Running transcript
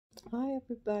Hi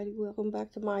everybody, welcome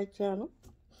back to my channel.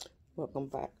 Welcome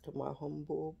back to my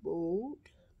humble abode.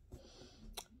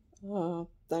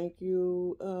 Thank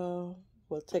you for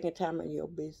taking time in your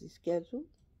busy schedule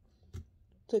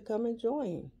to come and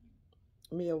join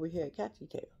me over here at Catchy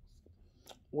Tales.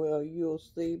 Well, you'll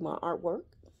see my artwork,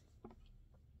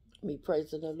 me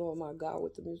praising the Lord my God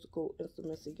with the musical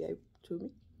instruments he gave to me.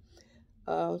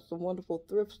 Some wonderful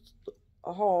thrift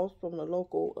hauls from the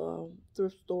local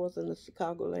thrift stores in the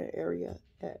Chicagoland area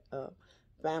at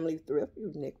Family Thrift,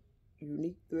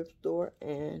 unique thrift store,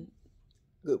 and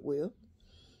Goodwill.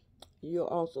 You'll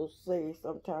also see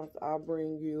sometimes I'll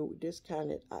bring you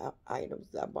discounted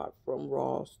items that I bought from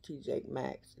Ross, TJ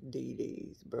Maxx,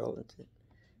 DD's, Burlington,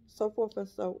 so forth and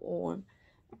so on,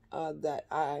 that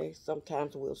I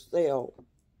sometimes will sell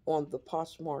on the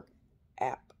Poshmark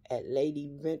app at Lady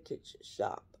Vintage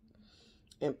Shop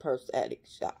and Purse Addict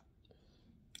Shop.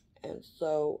 And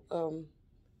so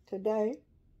today,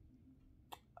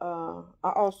 I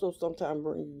also sometimes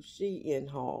bring you Shein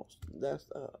hauls. That's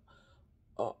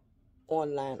a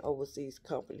online overseas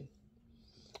company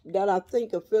that I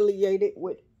think affiliated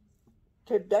with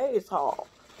today's haul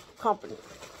company.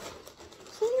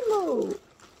 Temu.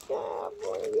 Yeah,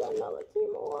 bring you another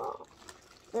Temu haul.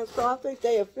 And so I think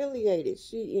they affiliated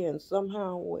Shein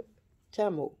somehow with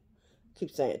Temu.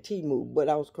 Keep saying Temu, but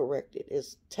I was corrected.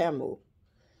 It's Temu.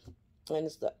 And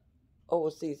it's the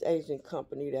overseas Asian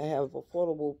company that have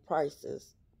affordable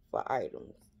prices for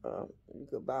items. You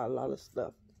could buy a lot of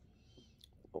stuff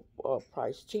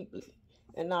priced cheaply.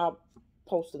 And I'll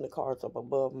posting the cards up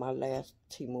above my last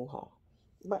Temu haul.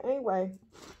 But anyway,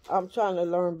 I'm trying to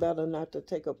learn better not to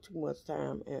take up too much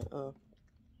time and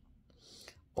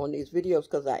on these videos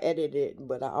because I edit it,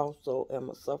 but I also am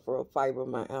a sufferer of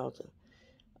fibromyalgia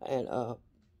and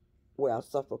where I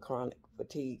suffer chronic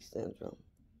fatigue syndrome.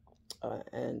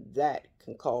 And that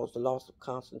can cause the loss of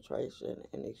concentration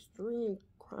and extreme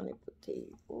chronic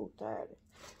fatigue. Ooh, tired.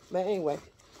 But anyway,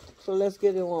 so let's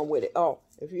get on with it. Oh,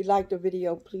 if you like the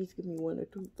video, please give me 1 or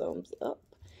 2 thumbs up.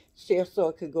 Share so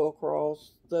it could go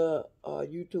across the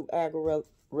YouTube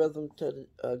algorithm to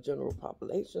the general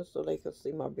population so they can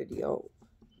see my video.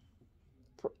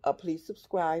 Please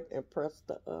subscribe and press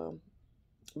the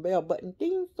bell button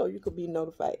ding so you can be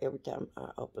notified every time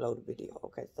I upload a video.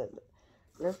 Okay, so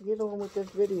let's get on with this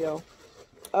video.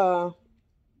 Hold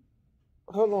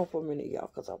on for a minute, y'all,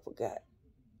 because I forgot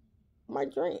my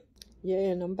drink. Yeah,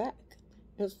 and I'm back.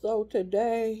 And so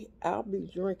today I'll be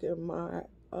drinking my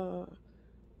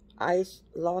iced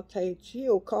latte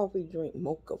chill coffee drink,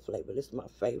 mocha flavor. This is my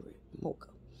favorite, mocha.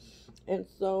 And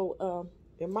so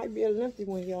it might be a lengthy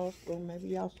one, y'all, so maybe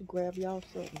y'all should grab y'all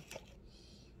something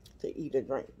to eat or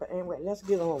drink. But anyway, let's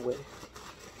get on with it.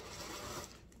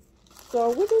 So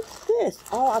what is this?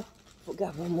 Oh, I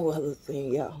forgot one more other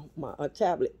thing, y'all. My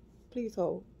tablet. Please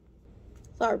hold.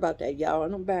 Sorry about that, y'all,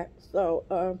 and I'm back. So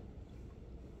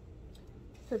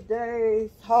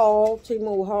today's haul,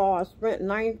 Temu haul, I spent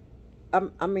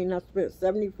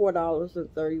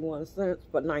 $74.31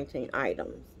 for 19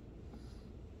 items.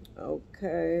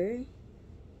 Okay.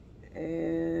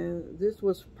 And this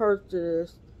was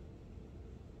purchased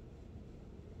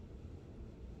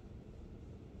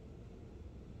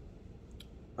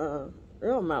it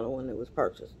don't matter when it was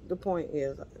purchased. The point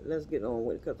is, let's get on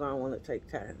with it because I don't want to take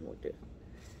time with this.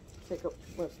 Take up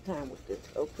too much time with this.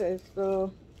 Okay,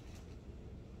 so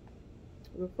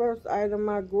the first item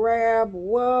I grabbed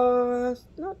was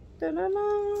this.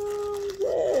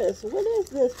 What is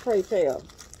this, pray tell?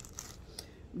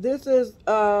 This is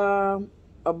a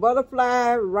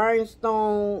butterfly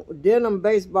rhinestone denim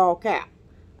baseball cap.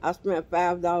 I spent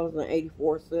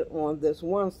 $5.84 on this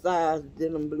one size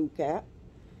denim blue cap.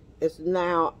 It's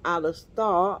now out of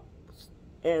stock,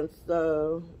 and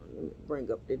so let me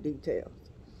bring up the details.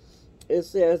 It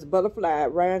says butterfly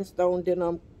rhinestone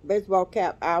denim baseball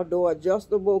cap, outdoor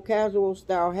adjustable casual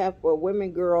style hat for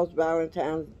women, girls,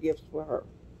 Valentine's gifts for her.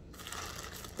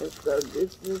 And so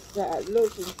this is how it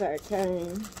looks inside it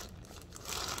came.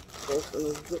 It's in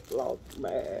a Ziploc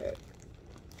bag.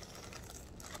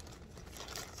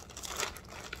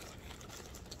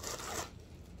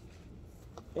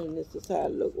 And this is how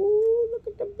it looks. Ooh, look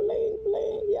at the bling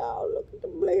bling, y'all. Look at the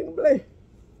bling bling.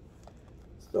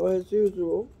 So as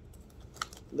usual,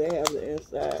 they have the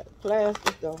inside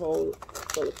plastic to hold,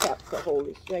 so the cap to hold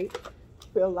its shape.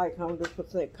 Feel like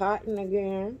 100% cotton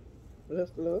again.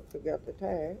 Let's look. I got the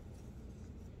tag.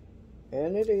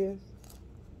 And it is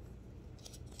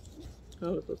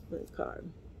 100%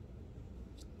 cotton.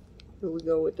 Here we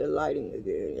go with the lighting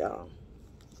again, y'all.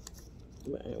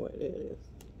 But anyway, there it is.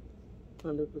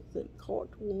 100%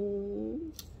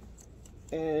 cotton.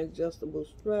 And adjustable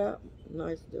strap.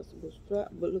 Nice adjustable strap.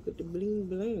 But look at the bling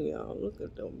bling, y'all. Look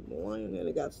at the bling. And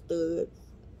it got studs.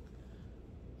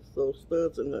 So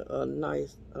studs in a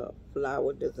nice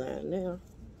flower design there.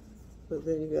 But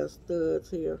then you got studs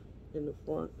here in the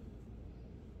front.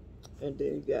 And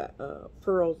then you got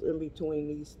pearls in between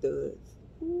these studs.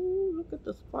 Ooh, look at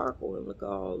the sparkle and look at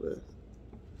all this.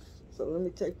 So let me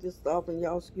take this off and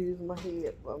y'all excuse my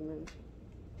head for a minute.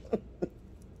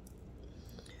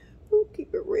 Ooh,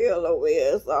 keep it real over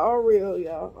here. It's all real,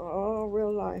 y'all. All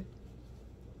real life.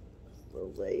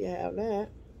 So there you have that.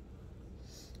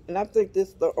 And I think this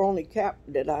is the only cap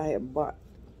that I have bought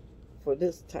for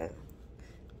this time.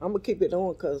 I'm going to keep it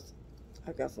on because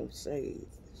I got some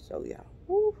shades to show y'all.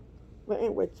 Woo. But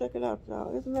anyway, check it out,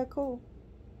 y'all. Isn't that cool?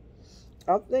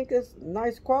 I think it's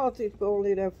nice quality for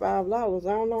only that $5.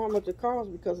 I don't know how much it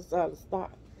costs because it's out of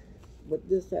stock. But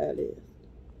this how it is.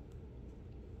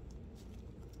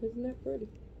 Isn't that pretty?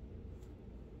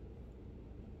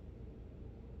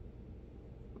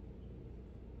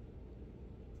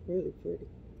 Really pretty.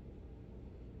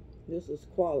 This is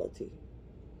quality.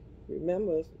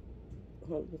 Remember, it's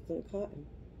 100% cotton.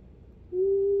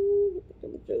 Ooh, look at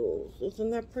them jewels.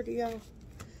 Isn't that pretty, y'all?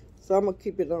 So I'm going to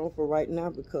keep it on for right now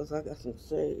because I got some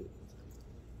shades.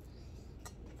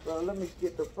 So let me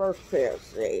get the first pair of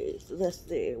shades. Let's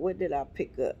see. What did I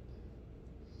pick up?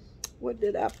 What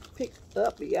did I pick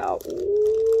up, y'all?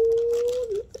 Ooh,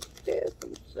 look at this.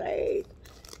 Some shades.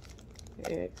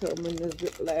 And it comes in this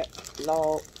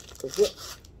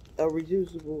a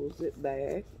reusable zip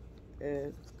bag. And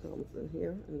it comes in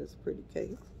here in this pretty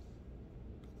case.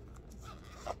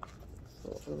 So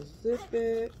unzip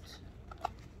it.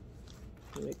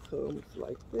 And it comes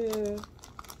like this.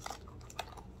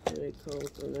 And it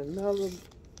comes in another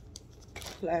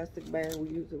plastic bag,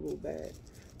 reusable bag.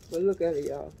 But look at it,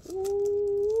 y'all.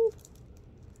 Ooh.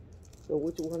 So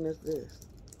which one is this?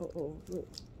 Uh-oh, look.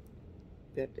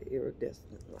 Got the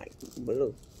iridescent light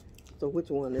blue. So which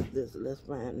one is this? Let's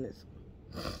find this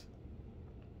one.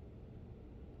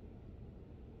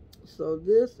 So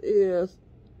this is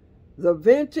the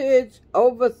vintage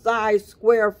oversized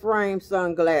square frame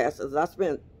sunglasses. I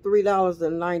spent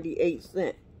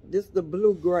 $3.98. This is the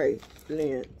blue gray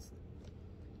lens.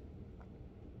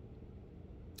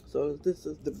 So this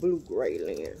is the blue gray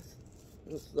lens.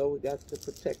 And so we got the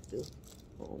protector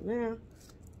on there.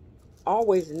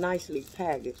 Always nicely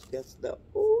packaged, that stuff.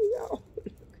 Oh, y'all, look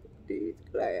at these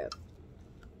glasses.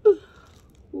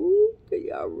 Ooh, can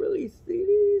y'all really see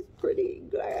these pretty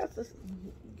glasses?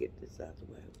 Get this out of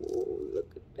the way. Oh,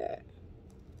 look at that.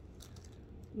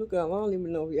 Look, I don't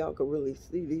even know if y'all can really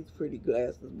see these pretty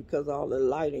glasses because of all the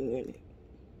lighting in it.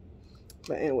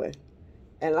 But anyway,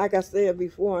 and like I said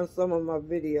before in some of my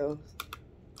videos,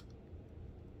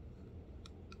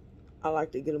 I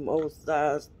like to get them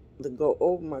oversized to go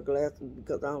over my glasses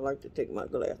because I don't like to take my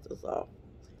glasses off.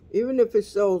 Even if it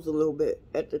shows a little bit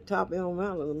at the top, it don't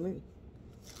matter to me.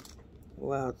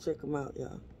 Wow, check them out,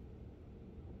 y'all.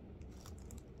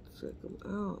 Check them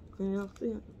out. Can y'all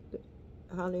see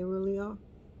how they really are?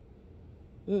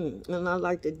 And I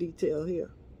like the detail here.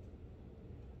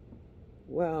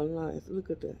 Wow, nice.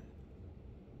 Look at that.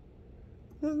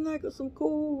 Isn't that some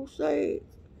cool shades?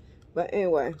 But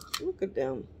anyway, look at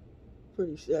them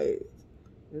pretty shades.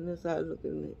 And this side, look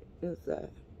at the inside.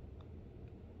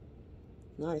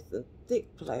 Nice and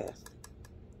thick plastic.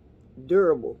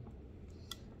 Durable.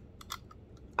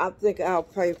 I think I'll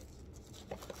pay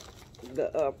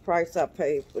the price I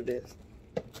paid for this.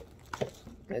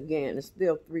 Again, it's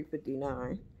still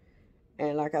 $3.59.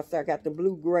 And like I said, I got the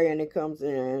blue gray and it comes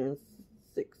in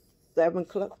 7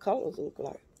 colors, look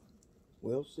like.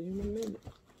 We'll see in a minute.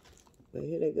 But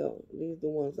here they go. These are the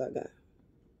ones I got.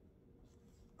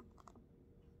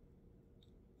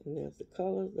 And there's the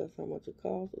colors. That's how much it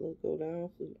costs. Let's go down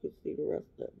so you can see the rest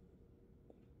of it.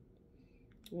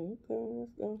 Okay,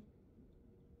 let's go.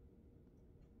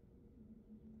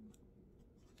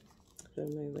 So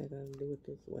maybe I gotta do it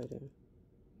this way then.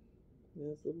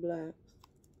 There's the blacks.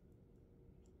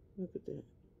 Look at that.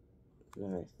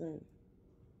 Nice thing.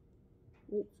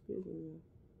 Oops, excuse me.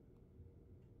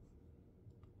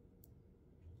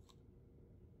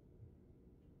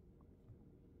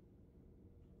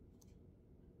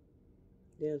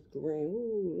 There's green.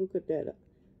 Ooh, look at that.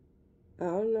 I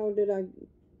don't know that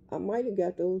I might have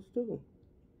got those too.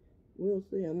 We'll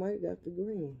see. I might have got the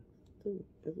green too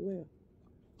as well.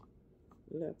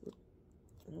 Leopard.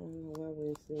 I don't know why we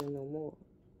ain't seeing no more.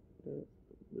 The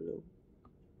blue.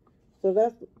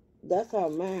 So that's how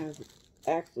mine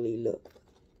actually look.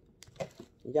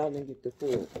 Y'all didn't get the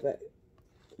full effect,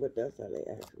 but that's how they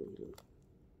actually look.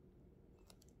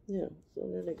 Yeah, so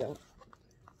there they go.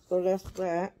 So that's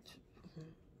that.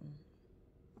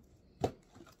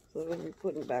 So let me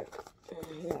put them back.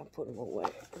 Yeah, I'll put them away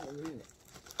in a minute.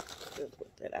 Just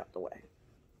put that out the way.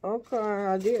 Okay,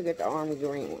 I did get the army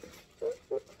green one.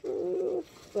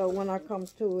 So when I come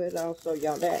to it, I'll show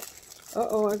y'all that.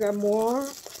 Uh-oh, I got more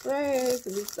bags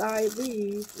beside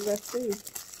these. Let's see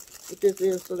what this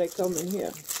is so they come in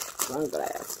here.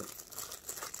 Sunglasses.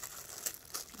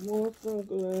 More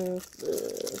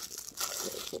sunglasses.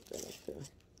 Let's put that up there.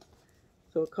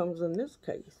 So it comes in this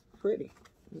case. Pretty.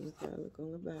 Okay, look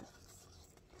on the back.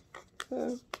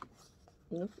 Okay.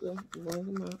 Let's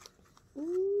bring them out.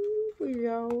 Ooh,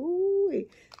 y'all.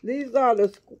 These are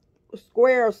the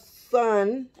Square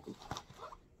Sun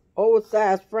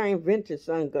oversized frame vintage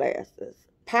sunglasses.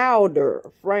 Powder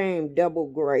frame double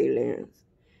gray lens.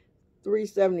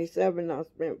 $377 I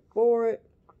spent for it.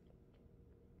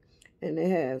 And it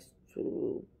has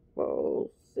 2, 4,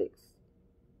 6,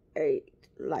 8,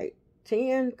 like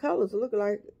 10 colors. Look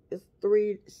like it's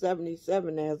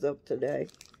 $377 as of today.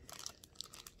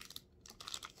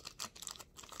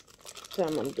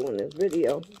 Time I'm doing this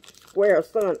video. Square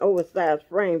Sun oversized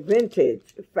frame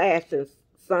vintage fashion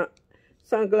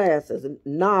sunglasses,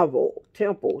 novel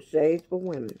temple shades for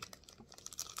women.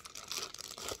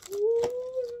 Ooh,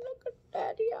 look at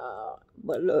that, y'all.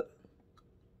 But look,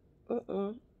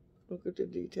 look at the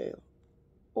detail.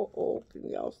 Can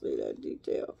y'all see that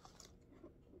detail?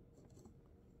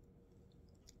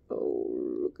 Oh,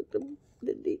 look at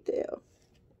the detail.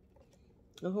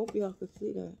 I hope y'all can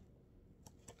see that.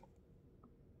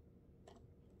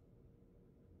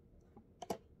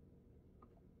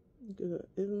 Good.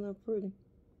 Isn't that pretty?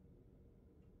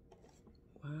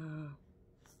 Wow.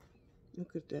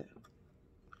 Look at that.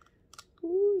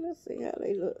 Ooh, let's see how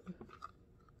they look.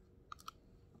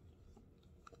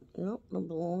 Yep, the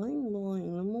bling,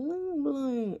 bling, the bling,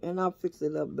 bling. And I'll fix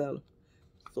it up better.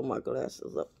 So my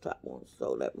glasses up top won't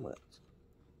show that much.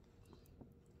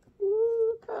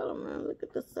 Ooh, color, man. Look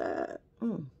at the side.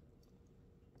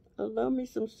 I love me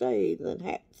some shades and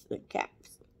hats and caps.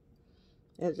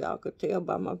 As y'all could tell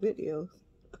by my videos.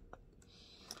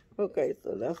 Okay,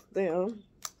 so that's them.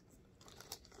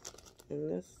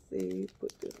 And let's see,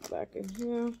 put this back in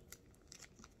here.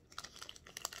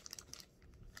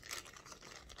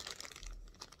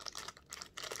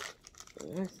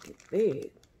 That's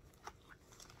big.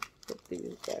 Put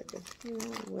these back in here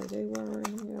where they were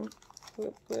in here.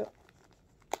 Flip, flip.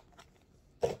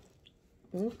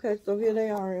 Okay, so here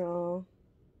they are, y'all.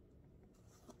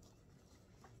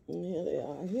 And here they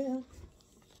are here.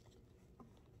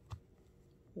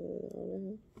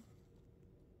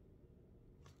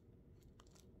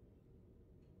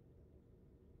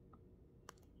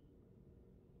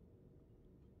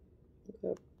 Look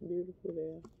how beautiful they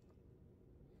are.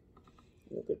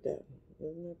 Look at that.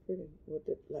 Isn't that pretty? With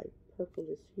the like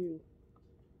purplish hue.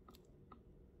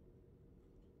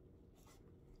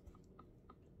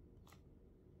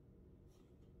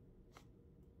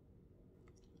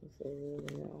 So here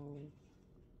they are.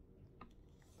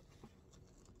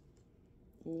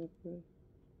 Okay.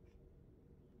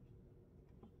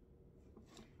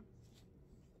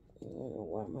 I don't know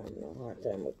why I'm having a hard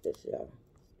time with this, y'all.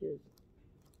 Excuse me.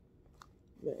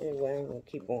 But anyway, I'm going to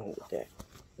keep on with that.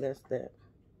 That's that.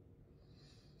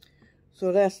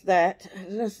 So that's that.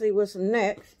 Let's see what's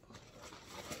next.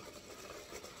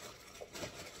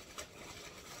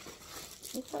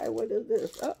 Okay, what is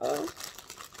this? Uh-oh.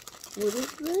 What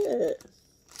is this?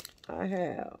 I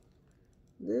have.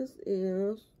 This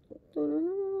is...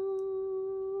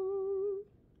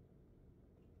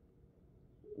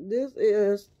 This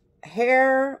is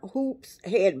hair hoops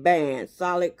headband,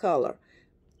 solid color.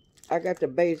 I got the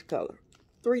beige color.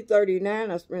 $3.39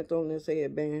 I spent on this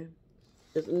headband.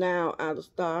 It's now out of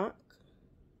stock.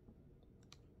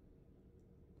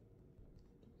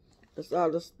 It's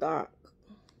out of stock.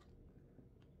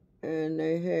 And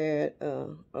they had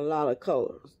a lot of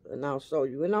colors. And I'll show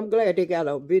you. And I'm glad they got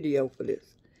a video for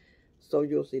this. So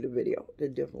you'll see the video, the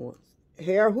different ones.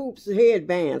 Hair hoops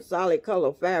headband, solid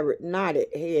color fabric, knotted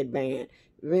headband.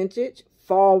 Vintage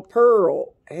fall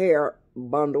pearl hair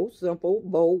bundle, simple,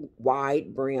 bow,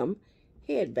 wide brim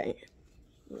headband.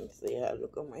 Let's see how I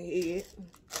look on my head.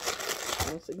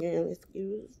 Once again,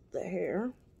 excuse the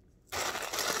hair.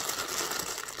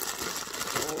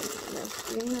 Let's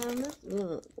see how this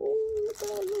looks. Oh, look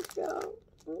how it looks, y'all.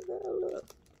 Look how it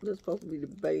looks. This is supposed to be the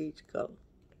beige color.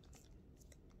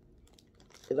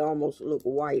 It almost look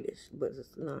whitish, but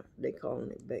it's not. They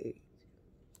calling it beige.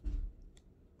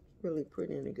 Really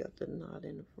pretty, and it got the knot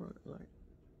in the front, like.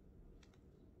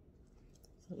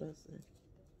 So let's see.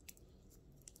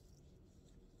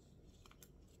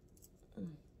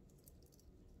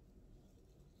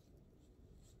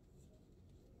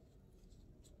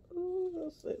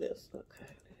 say this. Okay,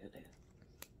 there it is.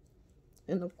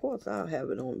 And of course, I'll have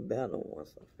it on better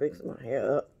once I fix my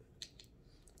hair up.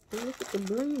 And look at the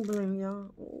bling bling,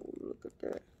 y'all. Oh, look at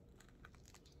that.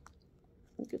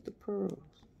 Look at the pearls.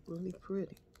 Really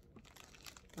pretty.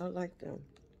 I like them.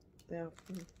 They're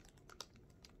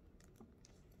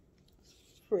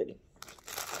pretty.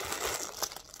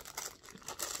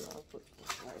 So I'll put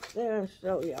this right there and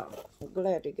show y'all. I'm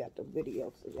glad they got the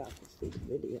video so y'all can see the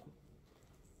video.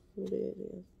 So there it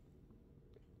is.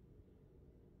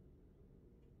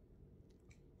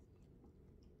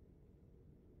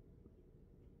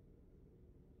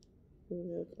 And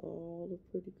that's all the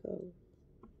pretty colors.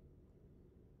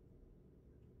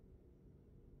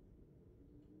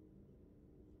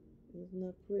 Isn't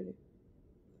that pretty?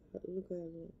 Look at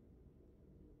it.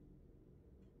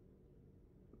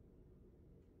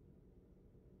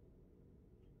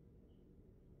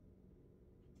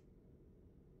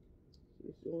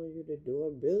 It's showing you the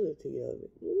durability of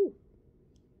it. Ooh.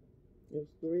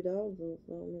 It's $3 on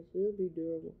something. It should be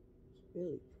durable. It's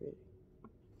really pretty.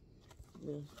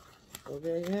 Yeah. So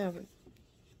there you have it.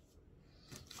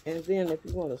 And then if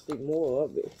you want to see more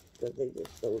of it, because they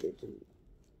just showed it to you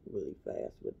really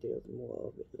fast, but there's more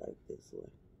of it like this way.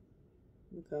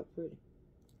 Look how pretty.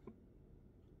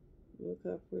 Look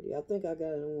how pretty. I think I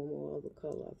got it in one more other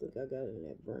color. I think I got it in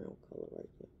that brown color right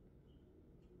there.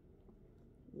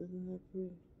 Isn't that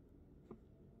pretty?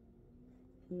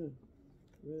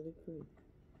 Really pretty.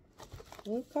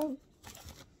 Okay.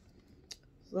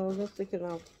 So let's see, can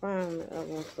I find the other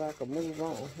one so I can move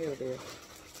on? Here it is.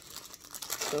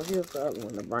 So here's the other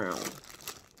one, the brown one.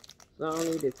 So I don't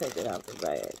need to take it out the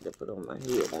bag to put on my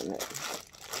head or nothing.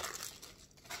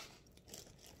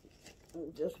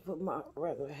 Just put my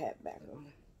regular hat back on.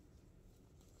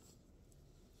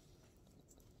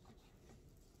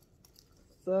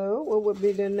 So what would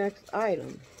be the next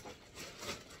item?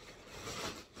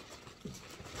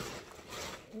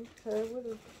 Okay, what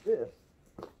is this?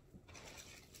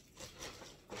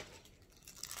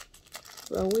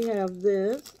 So we have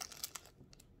this,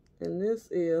 and this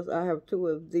is, I have two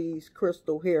of these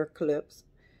crystal hair clips.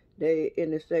 They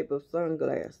in the shape of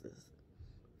sunglasses.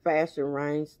 Fashion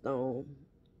rhinestone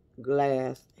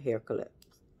glass hair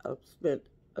clips. I've spent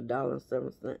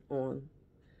 $1.07 on,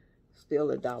 still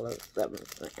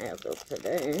 $1.07 as of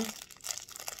today.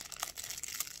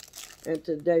 And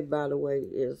today, by the way,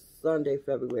 is Sunday,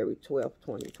 February 12th,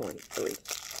 2023.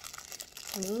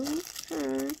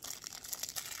 Okay.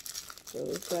 So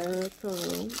this bag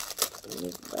comes in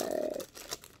this bag.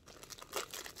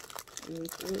 And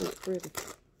it's really pretty.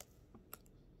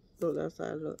 So that's how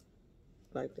it looks.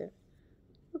 Like that.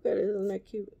 Look at it, isn't that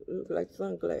cute? It looks like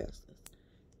sunglasses.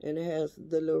 And it has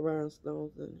the little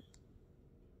rhinestones in it.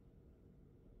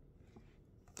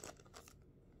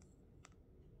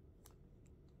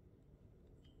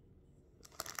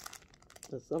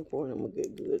 At some point I'm going to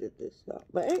get good at this shop.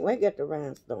 But anyway, I got the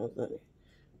rhinestones in it.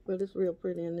 But it's real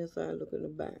pretty on this side. Look in the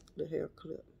back, the hair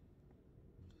clip.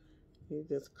 You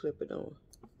just clip it on.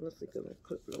 Let's see, can I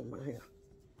clip it on my hair?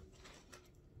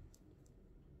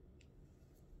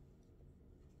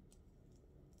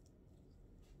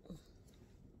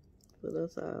 So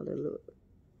that's how they look.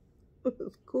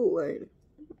 It's cool, ain't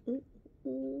it?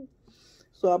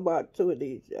 So I bought two of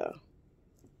these, y'all.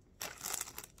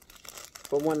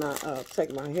 For when I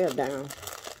take my hair down,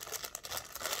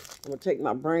 I'm going to take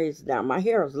my braids down. My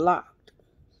hair is locked,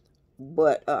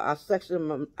 but I section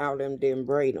them out and then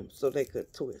braid them so they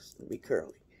could twist and be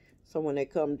curly. So when they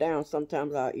come down,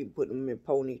 sometimes I'll even put them in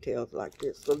ponytails like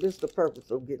this. So this is the purpose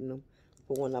of getting them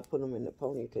for when I put them in the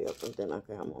ponytails, and then I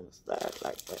can have them on the side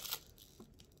like that.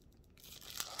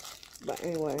 But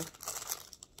anyway,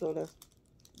 so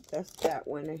that's that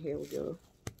one, and here we go.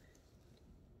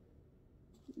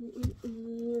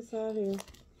 It's how it is.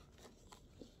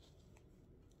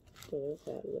 So that's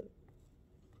how it looks.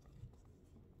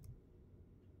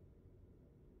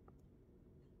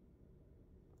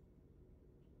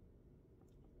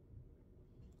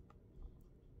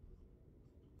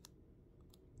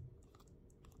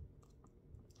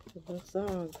 So that's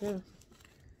all, yeah.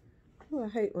 Oh, I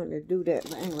hate when they do that,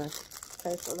 but anyway.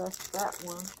 Okay, so that's that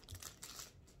one.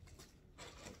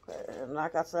 Okay, and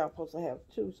like I said, I'm supposed to have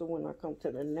two, so when I come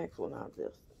to the next one, I'll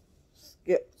just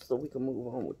skip so we can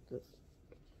move on with this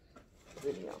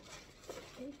video.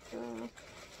 Okay.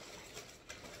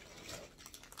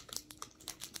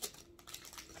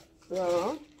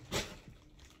 So,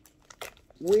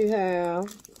 we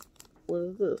have, what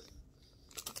is this?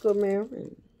 Some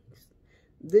earrings.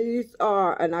 These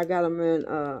are, and I got them in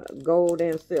gold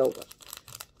and silver.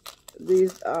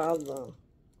 These are the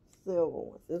silver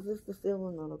ones. Is this the silver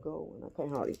one or the gold one? I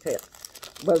can't hardly tell.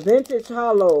 But Vintage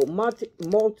Hollow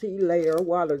multi-layer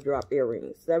water drop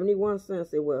earrings. 71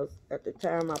 cents it was. At the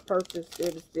time I purchased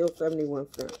it, it's still 71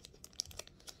 cents.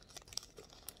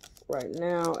 Right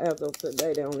now, as of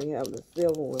today, they only have the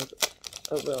silver ones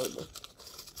available.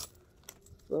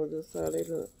 So this is how they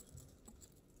look.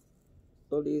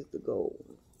 So these the gold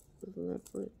ones. Isn't that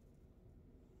pretty?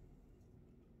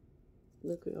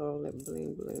 Look at all that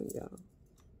bling bling, y'all.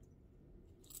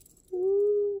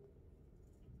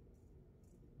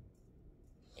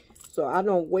 So I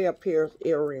don't wear pierced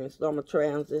earrings, so I'm going to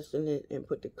transition it and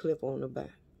put the clip on the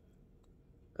back.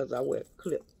 Because I wear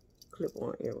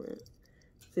clip-on earrings.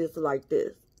 See, it's like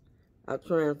this. I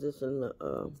transition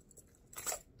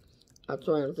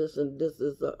this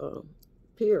is a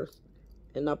pierce,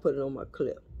 and I put it on my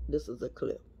clip. This is a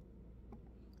clip.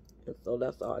 And so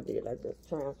that's all I did. I just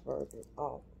transferred it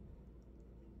off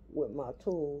with my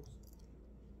tools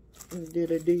and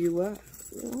did a DUI,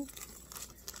 you know.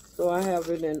 So I have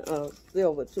it in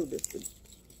silver too. This is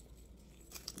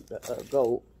the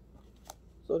gold.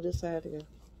 So this side here.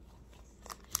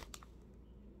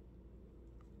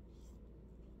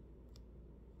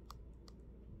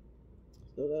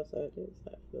 So that's how it is.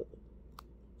 How it looks.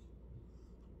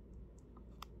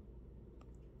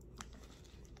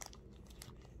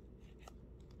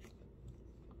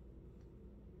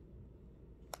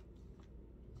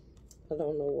 I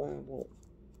don't know why I won't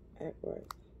act right.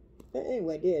 But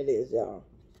anyway, there it is, y'all.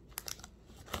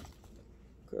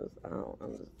 Because I don't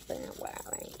understand why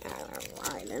I ain't got it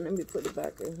right. And let me put it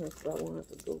back in here so I won't have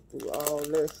to go through all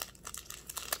this.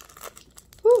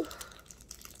 Whew.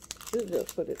 You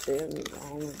just put it there and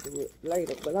I want to do it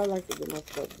later. But I like to get my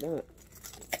stuff done.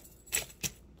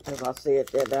 As I said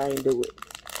that I ain't do it.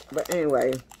 But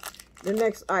anyway, the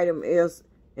next item is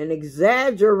an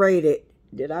exaggerated.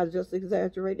 Did I just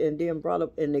exaggerate and then brought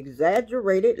up an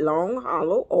exaggerated long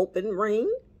hollow open ring?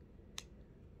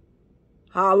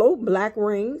 Hollow black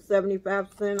ring, 75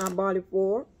 cents I bought it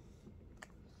for.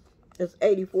 It's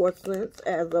 84 cents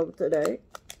as of today.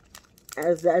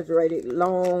 Exaggerated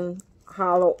long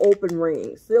hollow open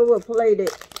ring. Silver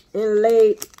plated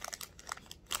inlaid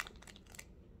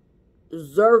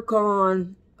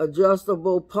zircon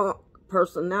adjustable pump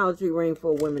personality ring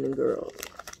for women and girls.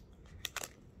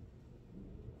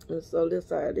 And so this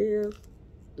how it is.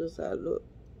 This how it look.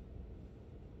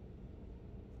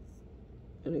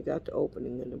 And it got the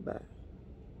opening in the back.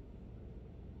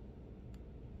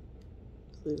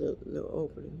 See the little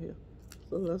opening here.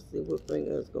 So let's see what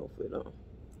finger it's gonna fit on.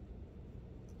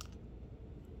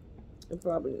 And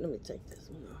probably, let me take this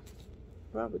one off.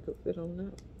 Probably could fit on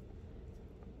that.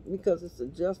 Because it's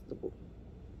adjustable.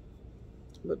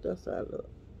 But that's how it look.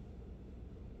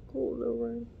 Cool little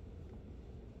ring.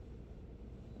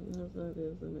 And that's how it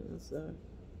is on the inside.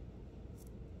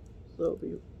 So if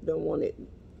you don't want it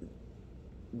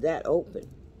that open,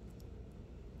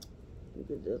 you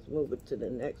can just move it to the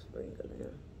next finger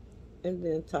there. And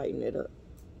then tighten it up.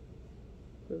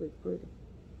 Really pretty.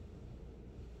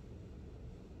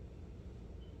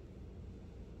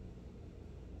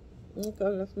 Okay,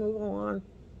 let's move on.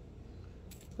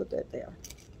 Put that there.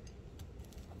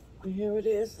 And here it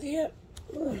is here.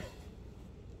 Ugh.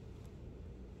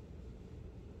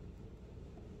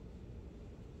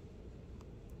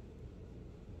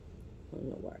 I don't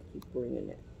know why I keep bringing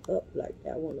it up like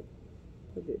that. I want to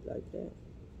put it like that.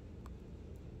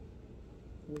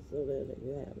 And so there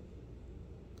you have it.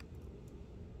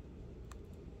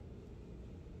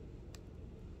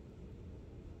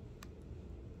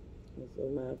 And so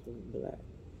mine was black.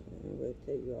 I'm going to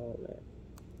tell you all that.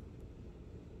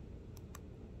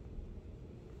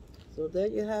 So there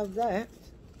you have that.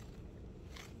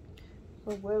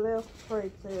 So what else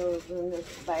trade sales in this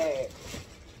bag?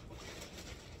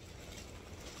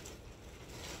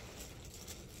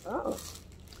 Oh,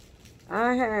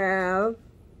 I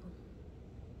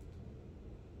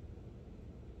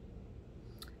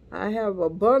have a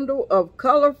bundle of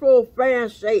colorful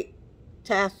fan-shaped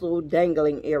tassel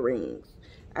dangling earrings.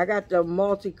 I got the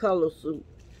multicolor suit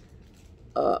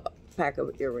pack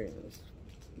of earrings.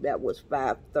 That was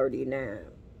 $5.39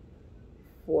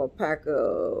 for a pack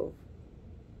of,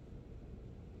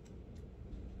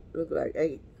 look like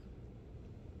 8.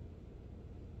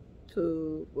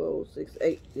 2, 4, 6,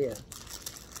 8. Yeah.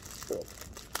 So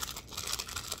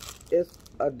it's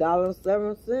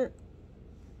 $1.07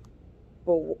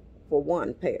 for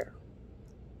one pair.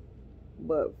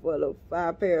 But for the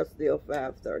 5 pairs, still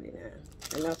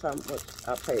 $5.39. And that's how much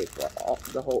I paid for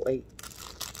the whole 8.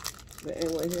 But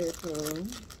anyway, here it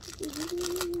comes.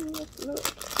 Look.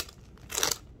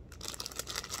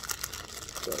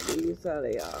 So these how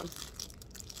they are.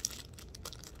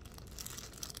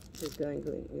 The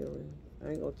dangling earrings. I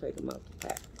ain't gonna take them out the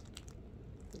pack.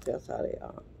 That's how they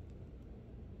are.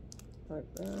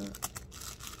 Like that.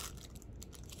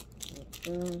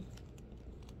 And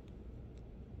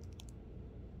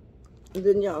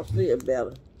then y'all see it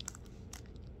better.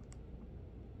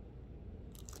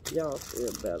 Y'all see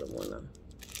it better when I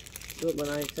do it, when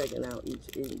I ain't taking out each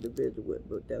individual,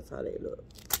 but that's how they look.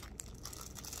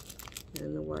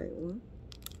 And the white one.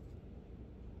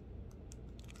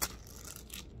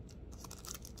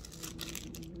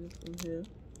 And this one here.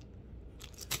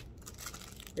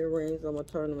 Earrings, I'm gonna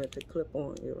turn them into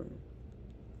clip-on earrings.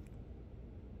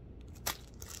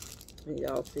 And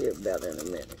y'all see it better in a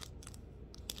minute.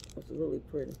 It's really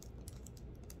pretty.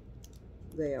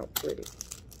 They are pretty.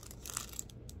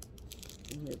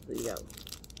 And here's the yellow.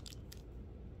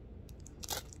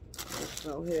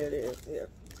 So here it is here.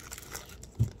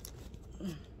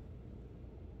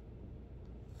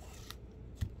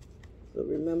 So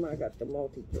remember, I got the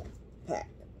multi-pack,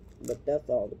 but that's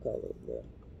all the colors there.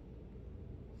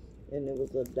 And it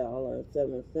was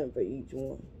 $1.07 for each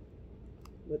one,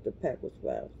 but the pack was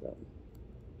 $5 something.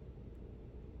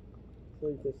 So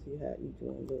you can see how each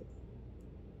one looks.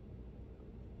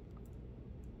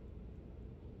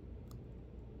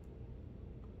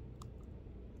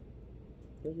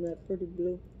 Isn't that pretty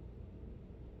blue?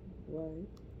 Right.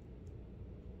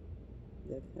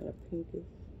 That kind of pinkish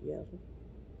yellow.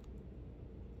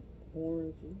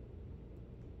 Orangey.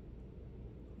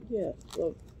 Yeah,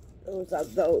 so those are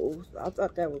those. I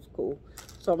thought that was cool.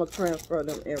 So I'm going to transfer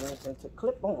them earrings into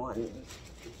clip-on.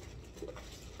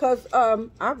 Because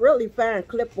I really find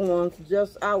clip-ons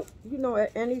just out, you know,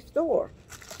 at any store.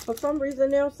 For some reason,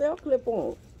 they don't sell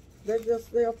clip-ons. They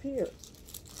just sell here.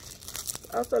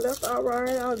 I said, that's all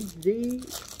right. I'll DIY.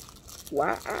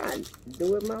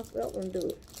 Do it myself and do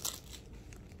it.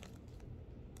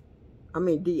 I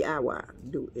mean, DIY.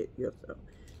 Do it yourself.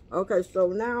 Okay, so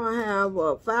now I have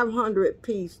 500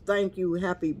 piece thank you,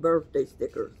 happy birthday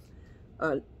stickers.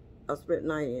 I spent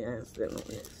 99 cents on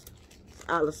this.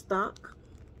 Out of stock.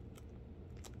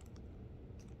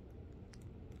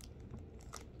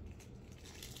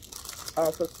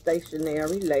 Offer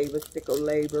stationery, label, sticker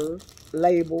labels,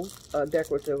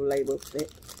 decorative labels,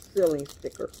 ceiling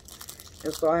stickers.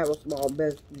 And so I have a small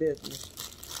business.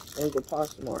 And go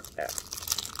Poshmark that.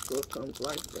 So it comes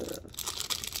like this.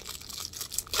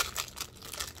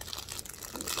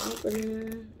 Open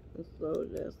it. And so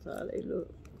that's how they look.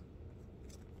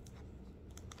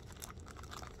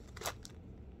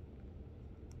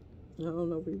 I don't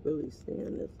know if you're really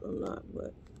seeing this or not,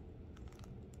 but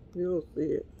you'll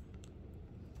see it.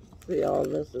 See, all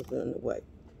this is in the way.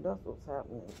 That's what's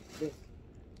happening.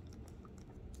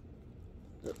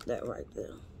 That right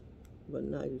there. But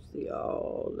now you see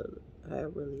all of how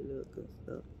it really looks and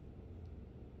stuff.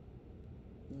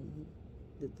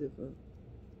 The different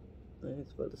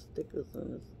things for the stickers,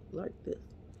 and it's like this.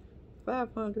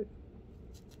 500.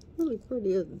 Really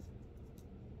pretty, isn't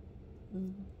it?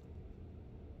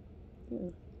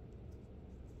 Yeah.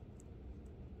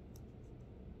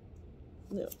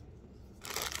 Yeah.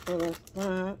 So that's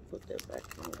fine. Put that back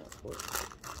in there for you.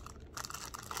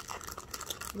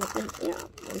 Yeah,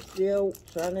 I'm still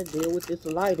trying to deal with this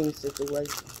lighting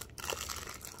situation.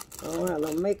 I don't have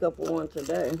no makeup on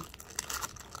today.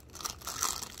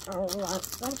 Alright,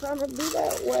 sometimes it be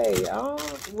that way. Oh,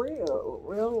 it's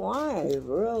real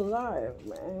live.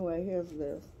 But anyway, here's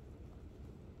this.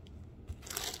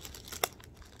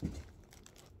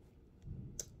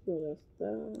 So that's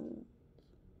that.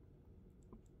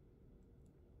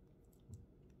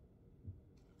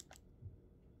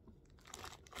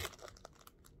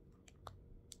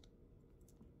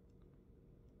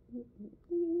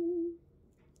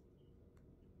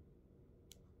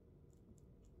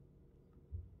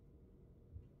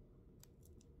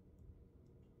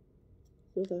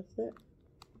 So that's it.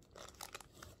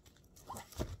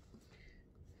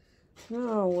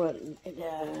 Now what did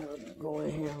I go in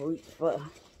here and reach for?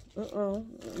 I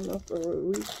must have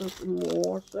reached for some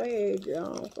more sage,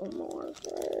 y'all. Some more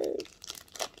sage.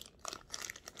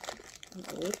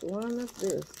 Which one is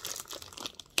this?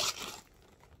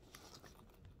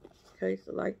 Case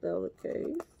like the other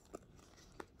case.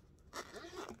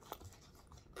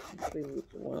 Let's see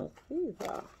which ones these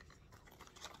are.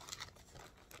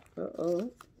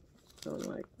 Something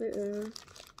like this.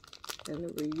 And the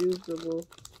reusable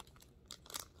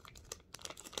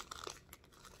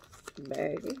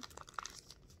baggie.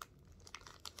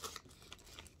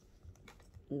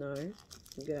 Nice.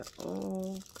 You got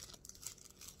all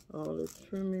the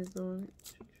trimmings on it.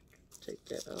 Take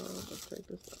that off. I'll take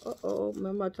this off.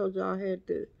 Remember I told y'all I had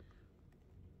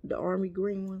the army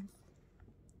green ones?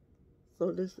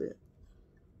 So this is it.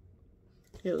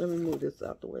 Here, let me move this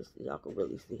out the way so y'all can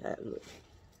really see how it looks.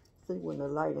 See, when the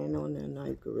light ain't on there now,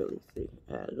 you can really see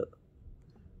how it looks.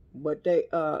 But they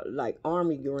like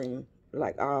army green,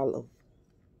 like olive.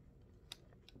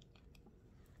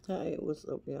 Hey, what's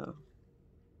up, y'all?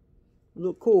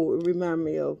 Look cool. It remind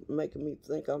me of making me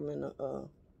think I'm in the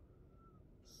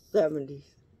 70s.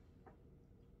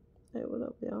 Hey, what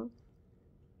up, y'all?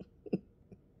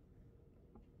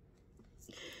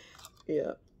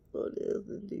 Yeah, so there's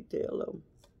the detail of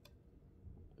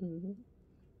them.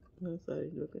 That's how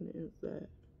you look in the inside.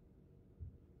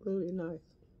 Really nice.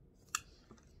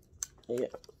 Yeah,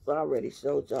 so I already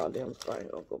showed y'all them, so I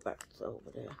ain't gonna go back to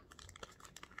over there.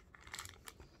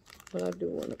 But I do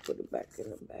want to put it back in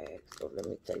the bag, so let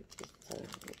me take this time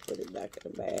and put it back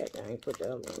in the bag. I ain't put the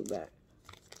other one back.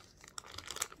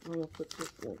 I'm gonna put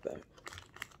this one back.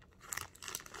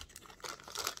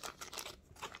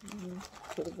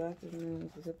 Put it back in there and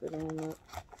zip it on up.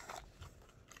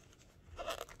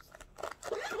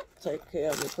 Take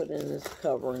care of it, put in this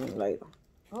covering later.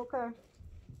 Okay.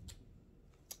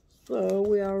 So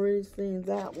we already seen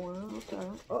that one. Okay.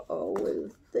 Uh-oh, what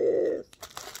is this?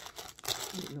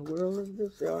 What in the world is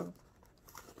this, y'all?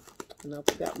 And I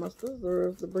forgot my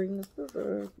scissors to bring the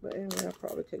scissors. But anyway, I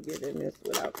probably could get in this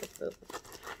without the scissors.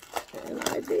 And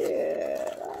I did.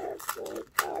 I think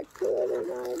I could,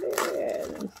 and I did.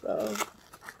 And so,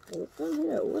 what's in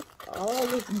here? What's all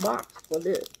this box for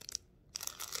this?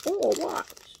 Oh, a watch.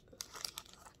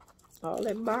 All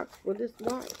that box for this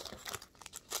watch.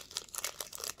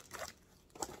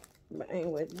 But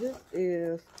anyway, this watch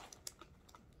is,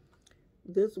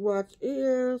 this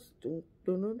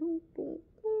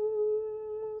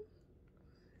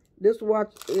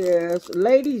watch is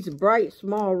Ladies Bright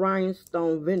Small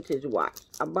Rhinestone Vintage Watch.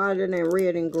 I bought it in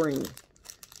red and green.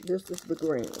 This is the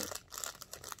green one.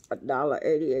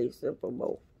 $1.88 for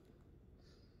both.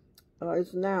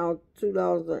 It's now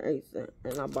 $2.08,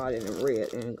 and I bought it in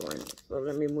red and green. So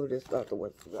let me move this out the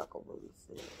way so y'all can really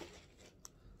see it.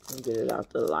 And get it out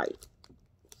the light.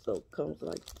 So it comes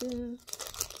like this.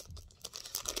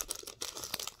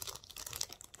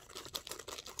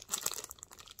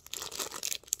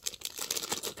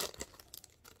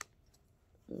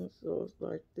 And so it's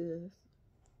like this.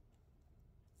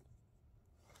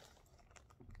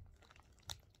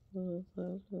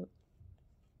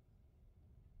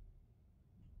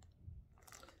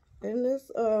 And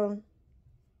this, I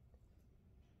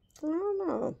don't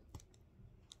know.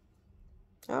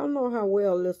 I don't know how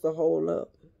well this will hold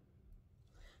up.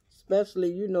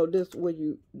 Especially, you know, this where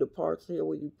you, the parts here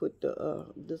where you put the,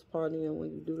 this part in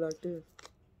when you do like this.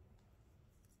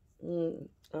 I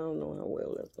don't know how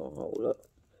well that's going to hold up.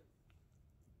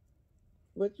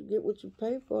 But you get what you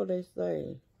pay for, they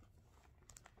say.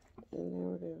 And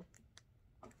there it is.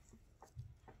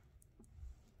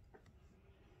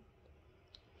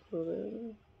 So there it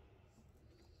is.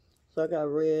 So I got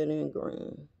red and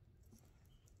green.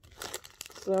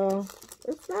 So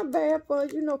it's not bad for,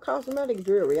 you know, cosmetic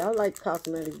jewelry. I like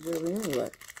cosmetic jewelry anyway.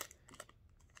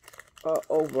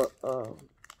 Over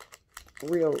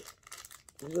real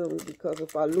jewelry, because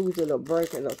if I lose it or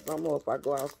break it or something, or if I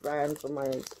go outside and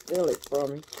somebody steal it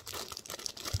from me,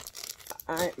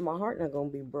 my heart not gonna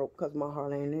be broke because my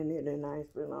heart ain't in it and I ain't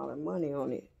spending all that money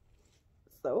on it.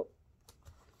 So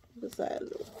decide,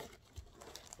 look.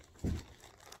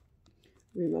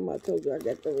 Remember I told you I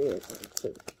got the red one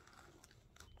too.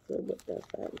 So but that's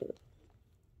how it looks.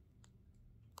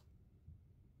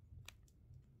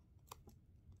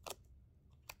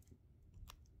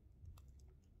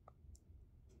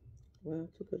 Well,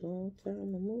 it took a long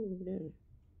time to move, didn't it?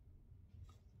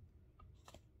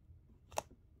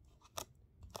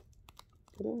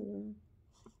 Come on now.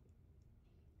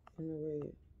 In the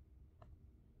red.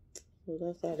 So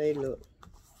that's how they look.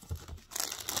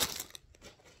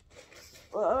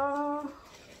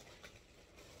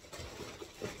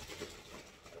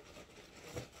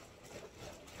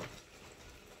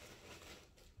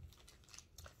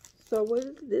 So what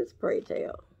is this, pray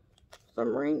tell?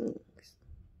 Some rings.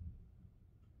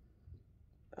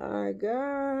 I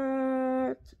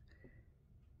got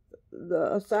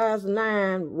the size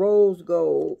 9 rose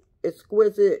gold,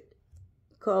 exquisite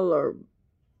color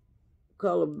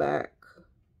back.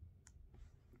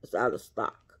 It's out of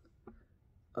stock.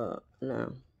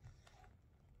 Now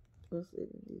let's see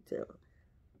the detail.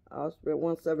 I spent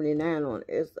 $179 on it.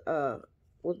 It's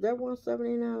was that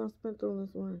 $179 I spent on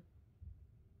this one?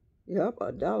 Yep,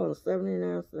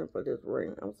 $1.79 for this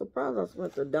ring. I'm surprised I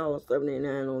spent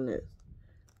 $1.79 on this.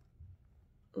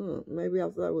 Maybe I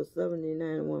thought it was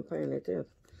 $79 and wasn't paying attention.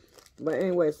 But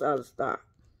anyway, it's out of stock.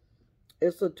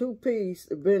 It's a two-piece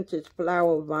vintage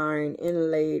flower vine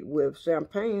inlaid with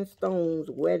champagne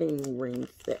stones wedding ring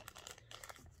set.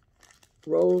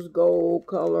 Rose gold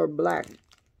color black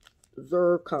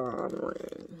zircon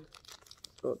ring.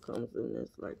 So it comes in this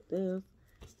like this.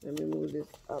 Let me move this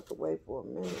out the way for a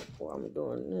minute while I'm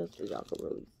doing this so y'all can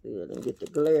really see it and get the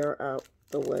glare out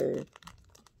the way.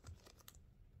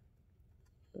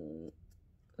 And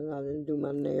I didn't do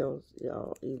my nails,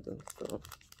 y'all, either. So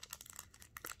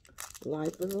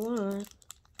life is alive.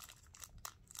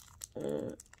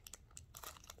 And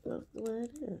that's the way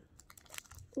it is.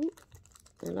 Oop.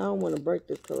 And I don't want to break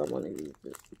this because I want to use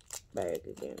this bag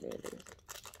again. There it is.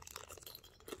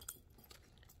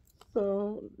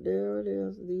 So there it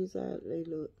is. These how they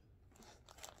look.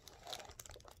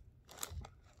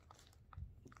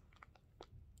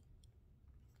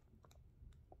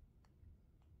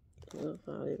 That's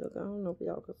how they look. I don't know if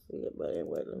y'all can see it, but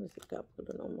anyway, let me see if I put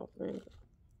it on my finger.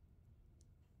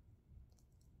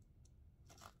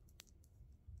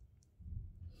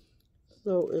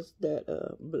 So it's that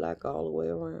black all the way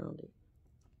around it.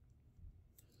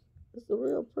 It's a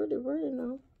real pretty ring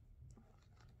though.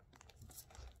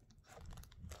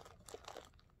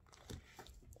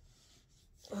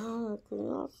 Oh, can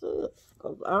y'all see it?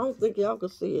 Cause I don't think y'all can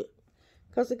see it.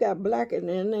 Because it got black in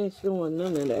there and they ain't showing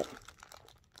none of that.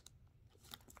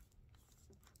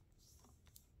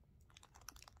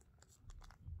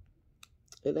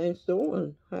 It ain't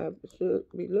showing how it should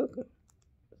be looking.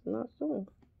 It's not showing.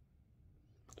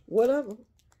 Whatever.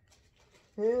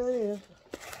 Here it is.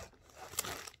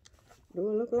 Do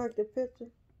it look like the picture?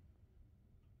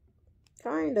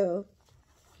 Kind of.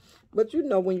 But you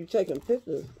know when you're taking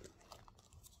pictures,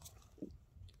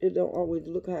 it don't always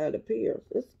look how it appears.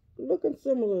 It's looking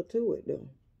similar to it though.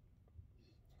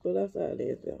 So that's how it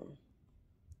is, y'all.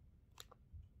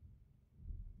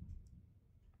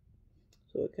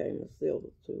 So it came in silver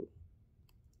too.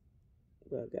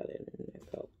 But I got it in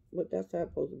that color. But that's how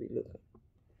it's supposed to be looking.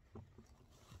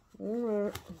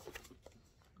 Alright.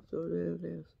 So there it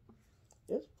is.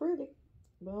 It's pretty.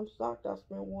 But I'm shocked I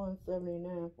spent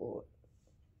 $179 for it.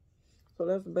 So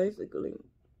that's basically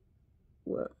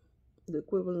what? The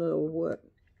equivalent of what?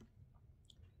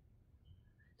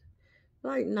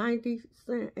 Like 90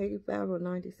 cents, 85 or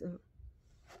 90 cents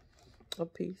a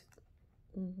piece.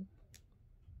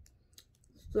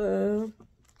 So,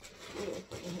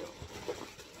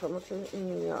 coming to the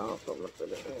end, y'all. Coming to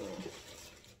the end.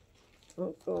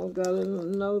 Okay, got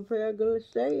another pair of good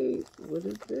shades. What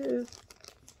is this?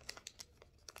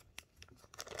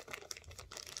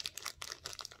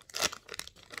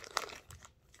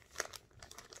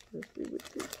 Let's see what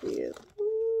this is.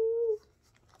 Ooh.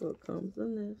 So it comes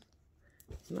in this.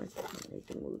 Nice.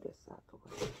 I can move this out the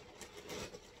way.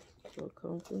 So it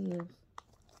comes in this.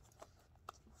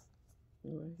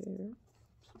 Right here.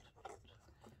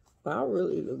 But I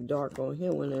really look dark on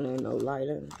here when there ain't no light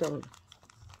in it, don't it?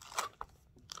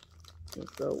 And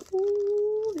so,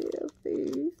 ooh, here's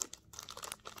these.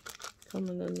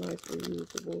 Coming in nice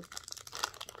reusable.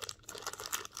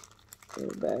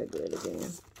 Little bag there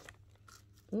again.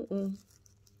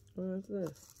 What is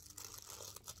this?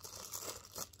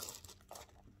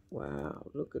 Wow,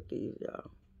 look at these,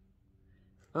 y'all.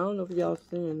 I don't know if y'all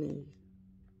seeing these.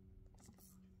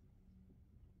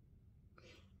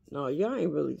 No, y'all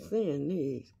ain't really seeing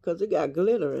these. Because it got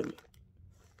glitter in it.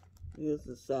 This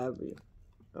is savvy.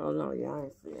 Oh, no, y'all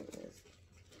ain't seeing this.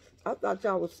 I thought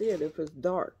y'all would see it if it's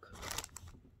dark.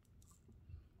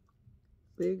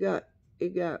 But it got, I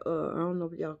don't know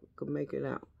if y'all can make it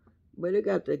out. But it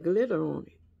got the glitter on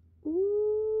it.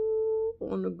 Ooh,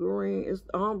 on the green. It's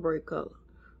the ombre color.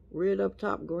 Red up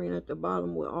top, green at the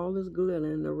bottom with all this glitter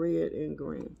in the red and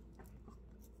green.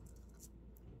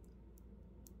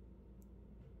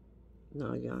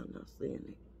 No, y'all not seeing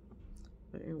it.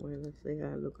 But anyway, let's see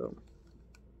how it look on.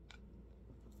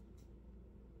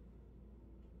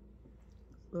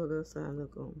 So that's how it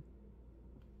look on.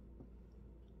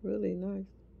 Really nice.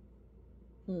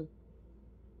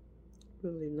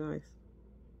 Really nice.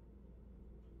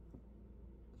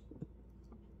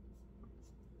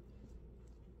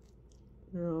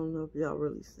 I don't know if y'all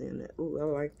really seeing that. Ooh, I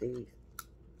like these.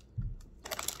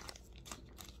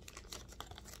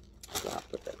 So I'll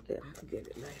put that there. I'll get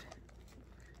it later.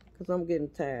 Because I'm getting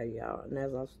tired, y'all. And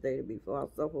as I stated before, I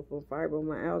suffer from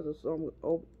fibromyalgia, so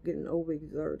I'm getting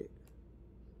overexerted.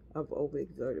 I've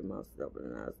overexerted myself,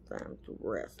 and now it's time to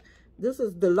rest. This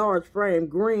is the large frame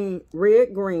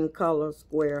red-green color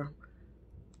square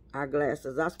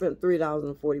eyeglasses. I spent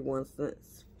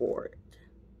 $3.41 for it.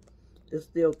 It's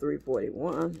still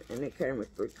 $3.41, and it came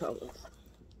with 3 colors.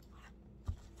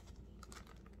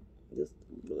 This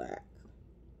is black.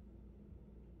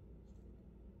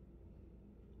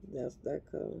 That's that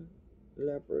color.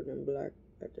 Leopard and black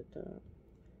at the top.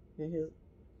 And his,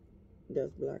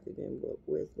 that's black again, but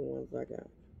where's the ones I got?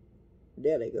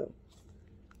 There they go.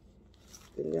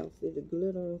 Can y'all see the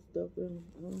glitter and stuff in them?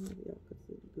 I don't know if y'all can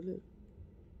see the glitter.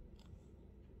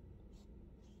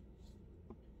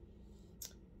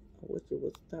 I wish it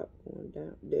would stop going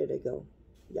down. There they go.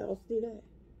 Y'all see that?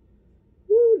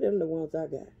 Woo, them the ones I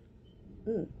got.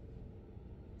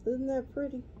 Isn't that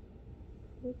pretty?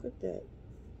 Look at that.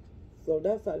 So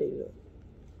that's how they look.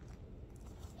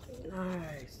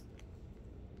 Nice.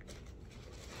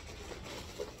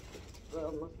 So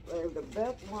I'm going to save the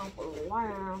best one for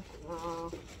last.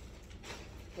 Okay.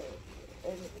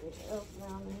 Anything else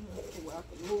down there? Let's see what I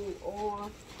can move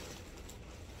on.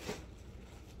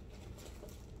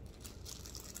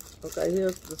 Okay,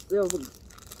 here's the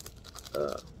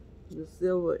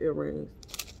silver earrings,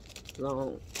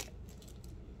 long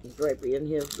drapey, and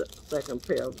here's the second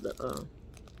pair of the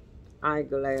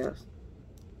eyeglass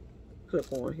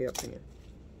clip-on hairpin.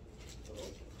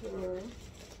 Okay,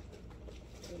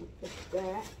 put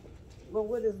that. Well,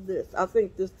 what is this? I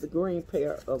think this is the green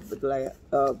pair of the glass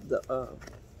of the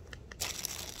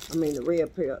the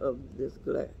red pair of this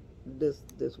glass,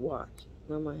 this watch.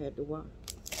 Remember I had the watch.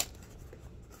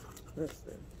 Let's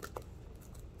see.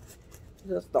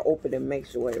 Just to open and make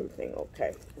sure everything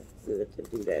okay. It's good to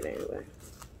do that anyway.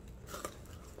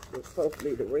 It's supposed to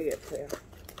be the red pair.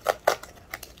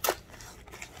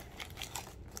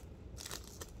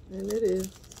 And it is.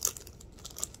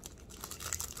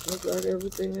 Looks like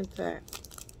everything intact.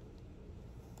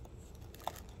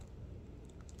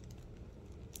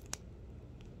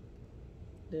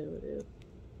 There it is.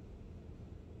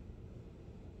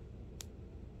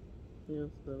 Yes,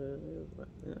 so there it is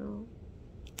right now.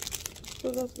 So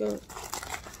that's good.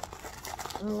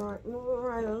 Alright, moving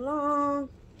right along.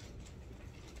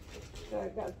 Okay, I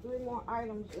got 3 more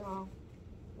items, y'all.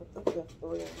 I think that's 3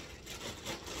 of them.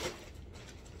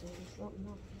 Maybe something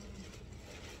else.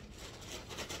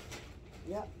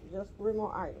 Yep, just 3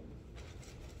 more items.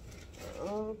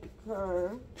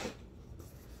 Okay.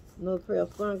 Another pair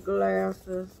of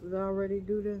sunglasses. Did I already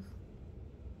do this?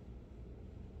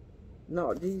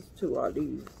 No, these 2 are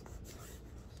these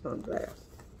sunglasses.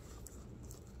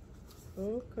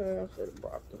 Okay, I should have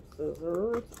brought some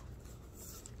scissors.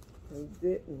 I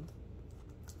didn't.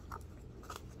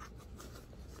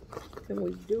 Can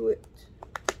we do it?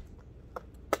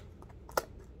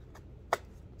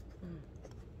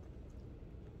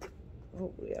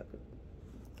 Hopefully I could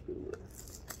do it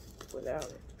without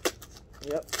it.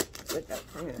 Yep, I think I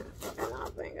can. And I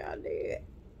think I did.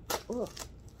 Oh.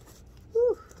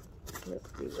 Whew. Let's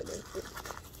see what this is.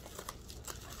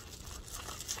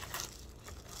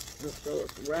 So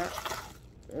it's wrapped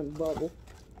and bubble.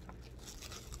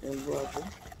 And bubble.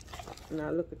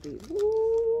 Now look at these.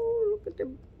 Ooh, look at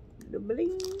the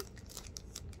bling.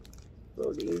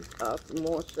 So these are some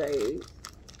more shades.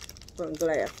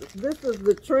 Sunglasses. This is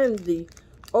the trendy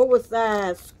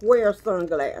oversized square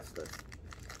sunglasses.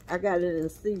 I got it in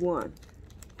C1.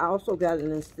 I also got it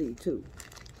in C2.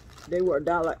 They were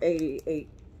 $1.88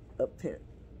 a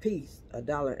piece.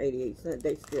 $1.88.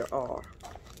 They still are.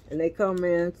 And they come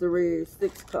in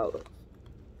 6 colors.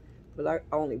 But I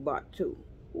only bought 2.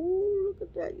 Ooh, look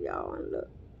at that, y'all. And look.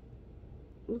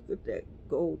 Look at that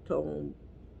gold tone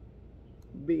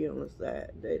B on the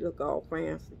side. They look all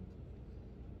fancy.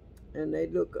 And they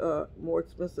look more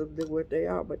expensive than what they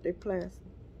are, but they plastic.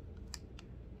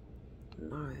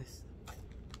 Nice.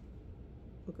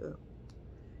 Look at them.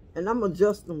 And I'm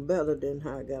adjusting them better than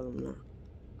how I got them now.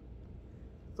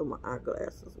 So my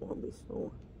eyeglasses won't be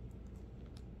showing.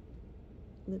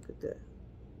 Look at that.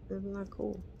 Isn't that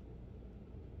cool?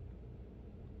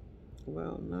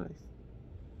 Wow, nice.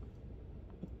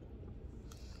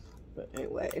 But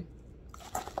anyway,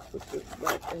 put this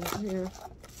back in here.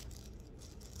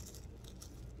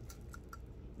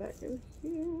 Back in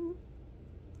here.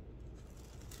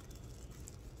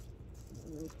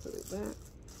 Let me put it back.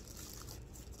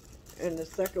 And the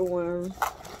second one,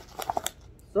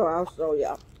 so I'll show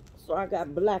y'all. So I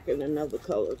got black in another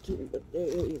color too, but there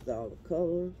is all the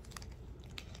colors.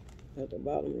 At the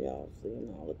bottom, y'all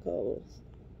seeing all the colors.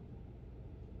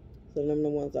 So them the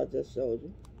ones I just showed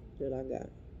you that I got.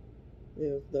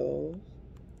 There's those.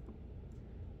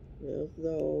 There's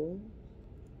those.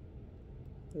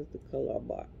 Here's the color I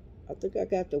bought. I think I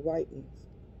got the white ones.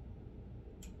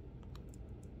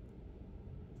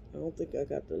 I don't think I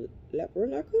got the leopard.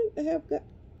 And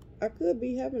I could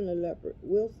be having a leopard.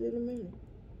 We'll see in a minute.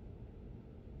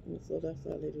 And so that's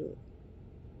how they look.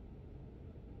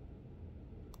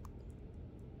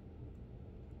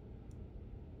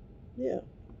 Yeah.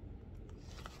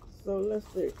 So let's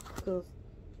see, cause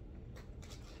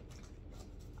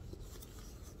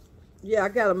yeah, I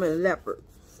got them in leopard.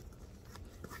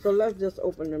 So let's just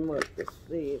open them up to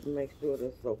see and make sure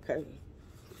that's okay.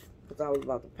 Cause I was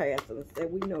about to pass it and say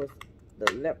we know it's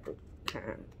the leopard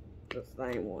kind, the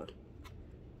same one.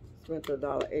 Spent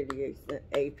 $1.88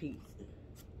 a piece.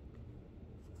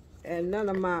 And none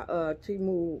of my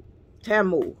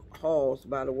Temu hauls,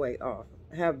 by the way,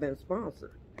 have been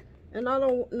sponsored. And I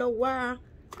don't know why.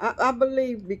 I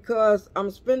believe because I'm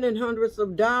spending hundreds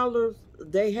of dollars,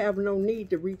 they have no need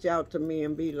to reach out to me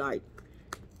and be like,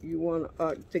 you want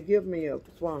to give me a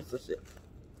sponsorship.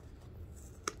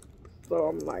 So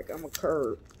I'm like, I'm going to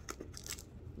curb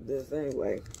this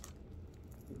anyway.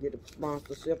 Get a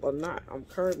sponsorship or not. I'm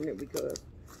curbing it because,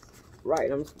 right,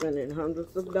 I'm spending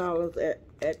hundreds of dollars at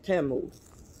Temu.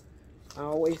 I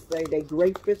always say they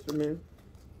great fishermen.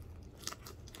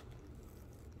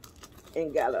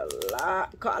 And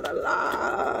caught a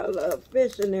lot of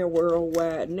fish in their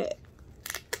worldwide net.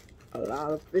 A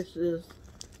lot of fishes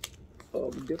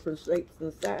of different shapes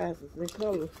and sizes and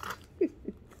colors.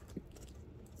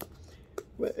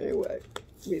 But anyway,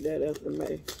 be that as it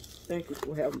may, thank you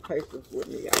for having patience with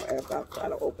me, y'all, as I try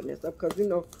to open this up. Because, you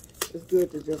know, it's good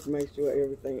to just make sure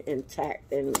everything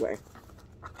intact anyway.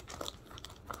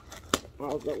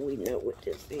 Although we know what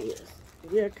this is.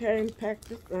 Yeah, came packed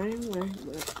the same way,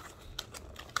 but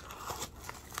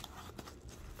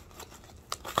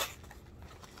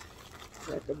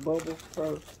got the bubbles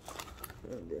first,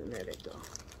 and then let it go.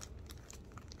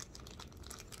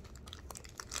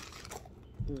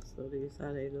 And so these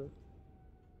how they look.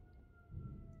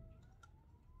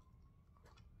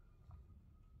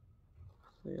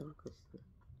 So y'all can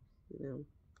see them.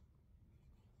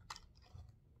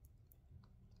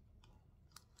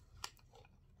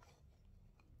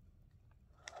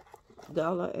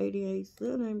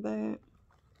 $1.88 ain't bad.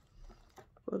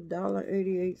 For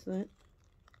 $1.88.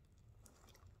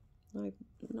 Like,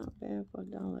 not bad for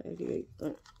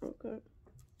 $1.88. Okay.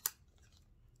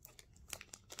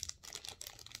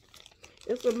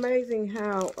 It's amazing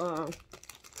how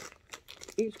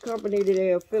each company that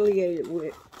they're affiliated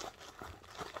with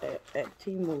at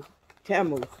Temu,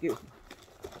 excuse me,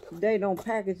 they don't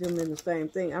package them in the same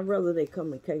thing. I'd rather they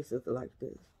come in cases like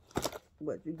this.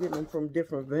 But you get them from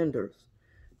different vendors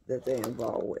that they're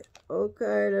involved with.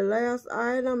 Okay, the last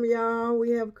item, y'all.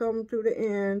 We have come to the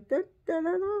end. Da, da,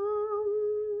 da, da.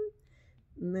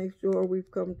 Make sure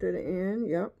we've come to the end.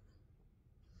 Yep.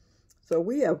 So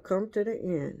we have come to the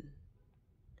end.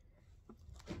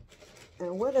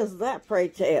 And what does that, pray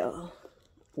tell?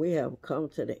 We have come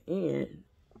to the end.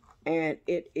 And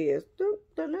it is... Da,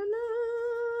 da, da, da.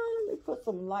 Let me put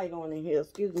some light on in here.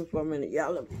 Excuse me for a minute.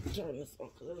 Y'all, let me turn this on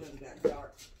because it got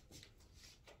dark.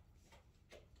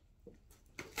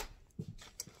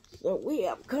 So we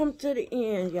have come to the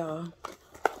end, y'all.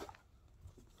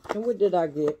 And what did I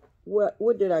get?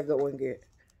 What did I go and get?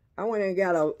 I went and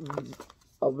got a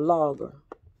vlogger.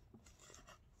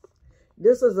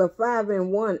 This is a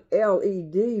 5-in-1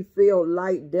 LED field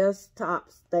light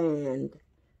desktop stand.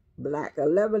 Black.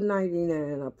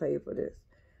 $11.99 I paid for this.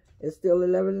 It's still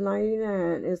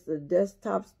 $11.99. It's a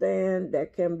desktop stand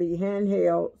that can be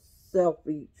handheld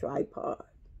selfie tripod.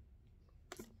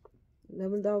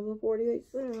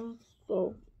 $11.48.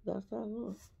 So that's how it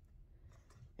looks.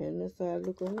 And that's how I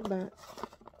look on the back.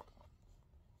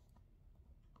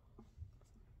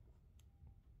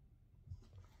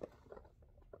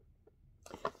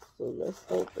 So let's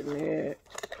open it.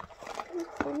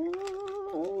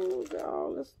 Oh, got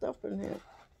all this stuff in here.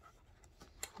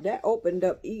 That opened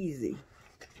up easy.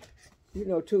 You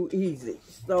know, too easy.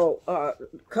 So,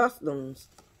 Customs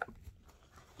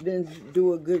didn't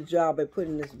do a good job at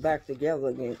putting this back together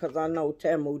again. Because I know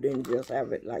Temu didn't just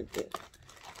have it like this.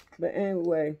 But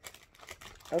anyway,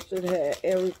 I should have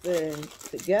everything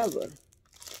together.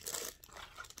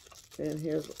 And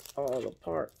here's all the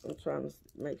parts. I'm trying to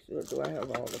make sure, do I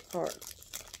have all the parts?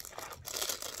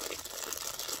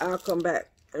 I'll come back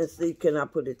and see, can I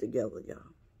put it together, y'all?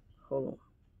 Hold on.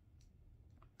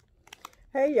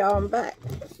 Hey, y'all, I'm back.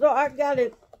 So I got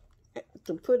it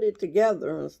to put it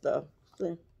together and stuff.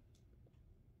 See?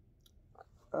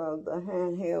 The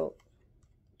handheld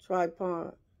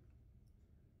tripod.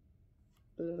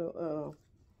 Little,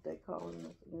 they call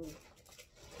it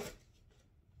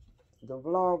the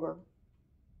vlogger.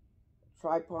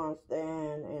 Tripod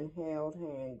stand and held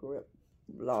hand grip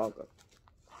vlogger.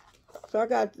 So I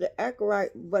got the act right,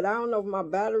 but I don't know if my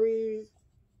battery's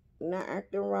not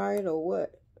acting right or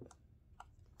what.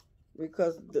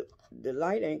 Because the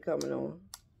light ain't coming on.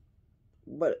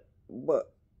 But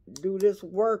do this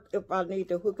work if I need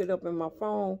to hook it up in my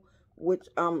phone which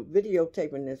I'm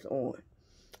videotaping this on.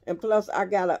 And plus, I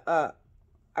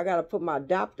gotta put my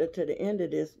adapter to the end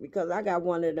of this because I got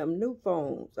one of them new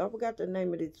phones. I forgot the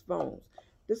name of these phones.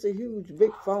 This is a huge,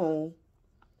 big phone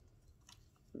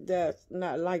that's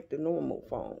not like the normal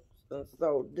phones. And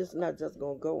so this is not just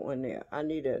gonna go in there. I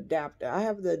need an adapter. I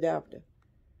have the adapter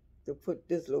to put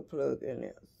this little plug in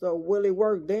there. So will it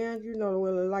work then? You know,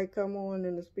 will the light come on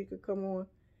and the speaker come on?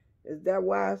 Is that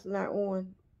why it's not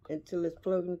on until it's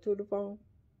plugged into the phone?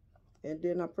 And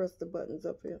then I press the buttons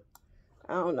up here.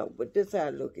 I don't know, but this how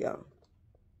it look, y'all.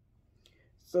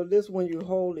 So this when you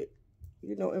hold it,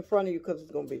 you know, in front of you, because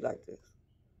it's going to be like this.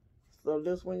 So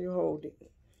this when you hold it.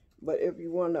 But if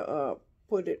you want to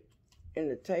put it in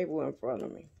the table in front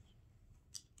of me,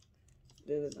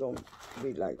 then it's going to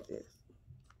be like this.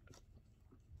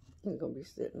 It's going to be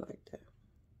sitting like that.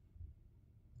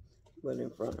 But in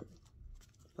front of me,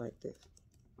 like this.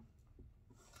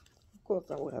 Of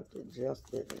course, I will have to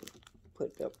adjust it and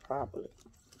put it up properly.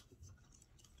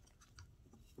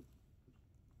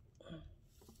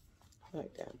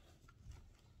 Like that.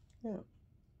 Yeah.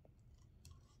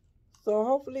 So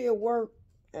hopefully it'll work,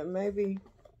 and maybe,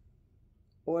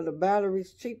 well, the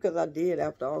battery's cheap, because I did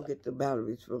after all get the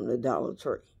batteries from the Dollar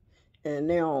Tree, and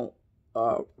they don't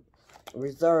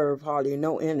reserve hardly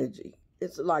no energy.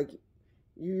 It's like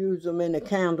you use them in a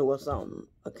candle or something,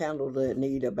 a candle that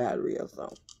need a battery or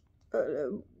something.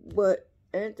 But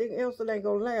anything else that ain't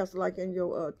gonna last, like in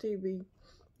your TV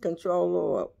controller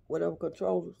or whatever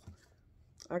controllers.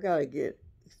 I gotta get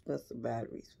expensive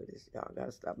batteries for this, y'all.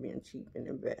 Gotta stop being cheap and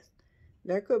invest.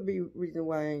 That could be reason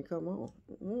why I ain't come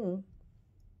on.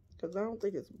 Because I don't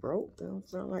think it's broke. It don't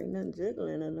sound like nothing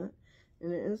jiggling or nothing.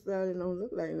 And the inside, it don't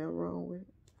look like nothing wrong with it.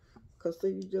 Because see,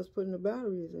 you just putting the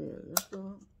batteries in. That's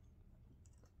all.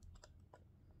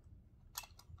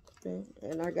 Okay.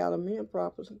 And I got them in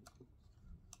properly.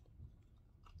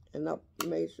 And I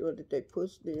made sure that they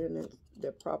pushed in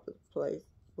their proper place.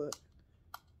 But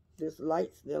this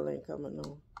light still ain't coming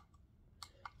on.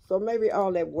 So maybe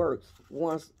all that works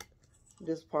once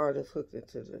this part is hooked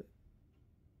into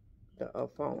the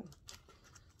phone.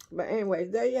 But anyway,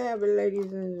 there you have it,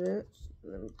 ladies and gents.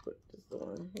 Let me put this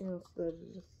on here instead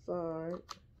of the side.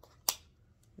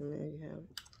 And there you have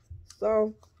it.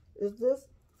 So, is this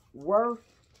worth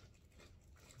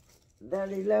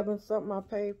that 11 something I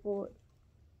paid for it?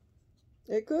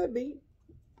 It could be.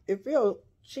 It feels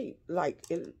cheap, like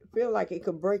it feel like it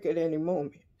could break at any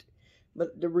moment.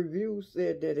 But the review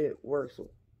said that it works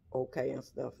okay and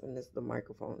stuff, and it's the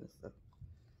microphone and stuff.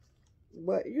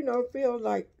 But you know, it feels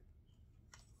like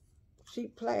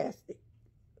cheap plastic,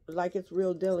 like it's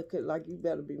real delicate, like you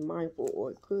better be mindful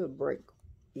or it could break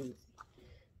easy.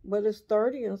 But it's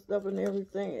sturdy and stuff and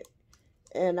everything.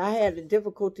 And I had the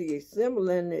difficulty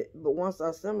assembling it, but once I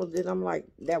assembled it, I'm like,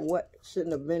 that what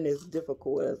shouldn't have been as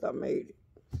difficult as I made it.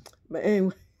 But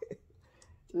anyway,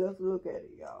 let's look at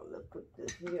it, y'all. Let's put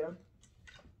this here.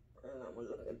 And I'm going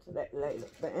to look into that later.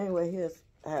 But anyway, here's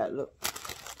how it looks.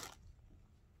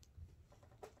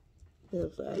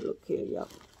 Here's how it looks here, y'all.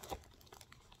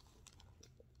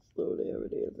 So there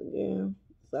it is again.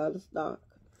 It's out of stock.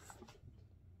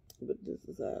 But this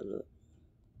is how it looks.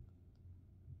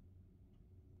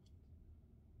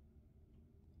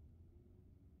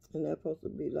 And that's supposed to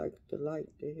be like the light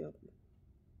to help you.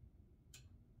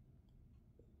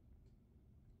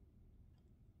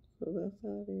 So that's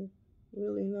how it is.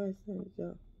 Really nice things,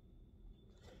 y'all.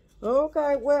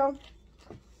 Okay, well,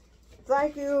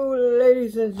 thank you,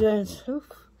 ladies and gents,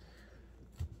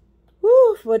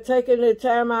 for taking the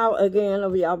time out again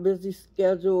of y'all busy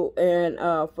schedule. And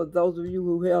for those of you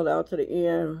who held out to the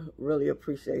end, really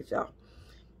appreciate y'all.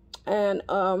 And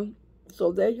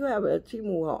so there you have it at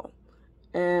Temu haul.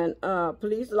 And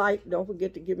please like, don't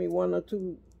forget to give me 1 or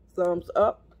 2 thumbs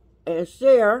up and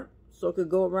share so it could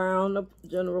go around the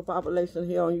general population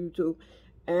here on YouTube.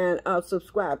 And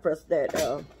subscribe, press that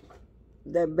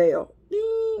bell,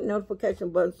 ding, notification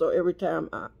button, so every time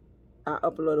I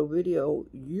upload a video,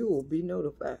 you will be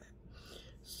notified.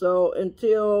 So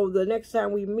until the next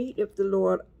time we meet, if the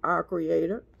Lord, our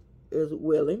Creator, is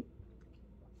willing,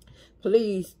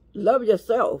 please love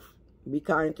yourself, be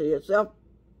kind to yourself,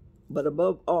 but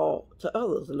above all to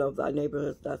others. Love thy neighbor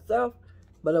as thyself,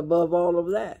 but above all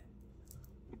of that,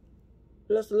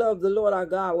 let's love the Lord our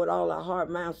God with all our heart,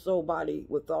 mind, soul, body,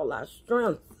 with all our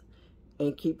strength,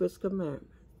 and keep his commandments.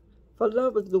 For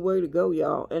love is the way to go,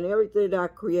 y'all. And everything that our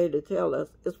Creator tells us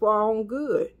is for our own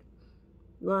good,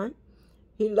 right?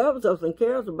 He loves us and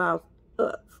cares about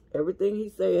us. Everything he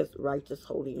says, righteous,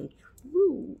 holy, and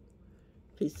true.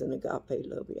 Peace and agape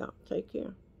love, y'all. Take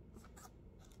care.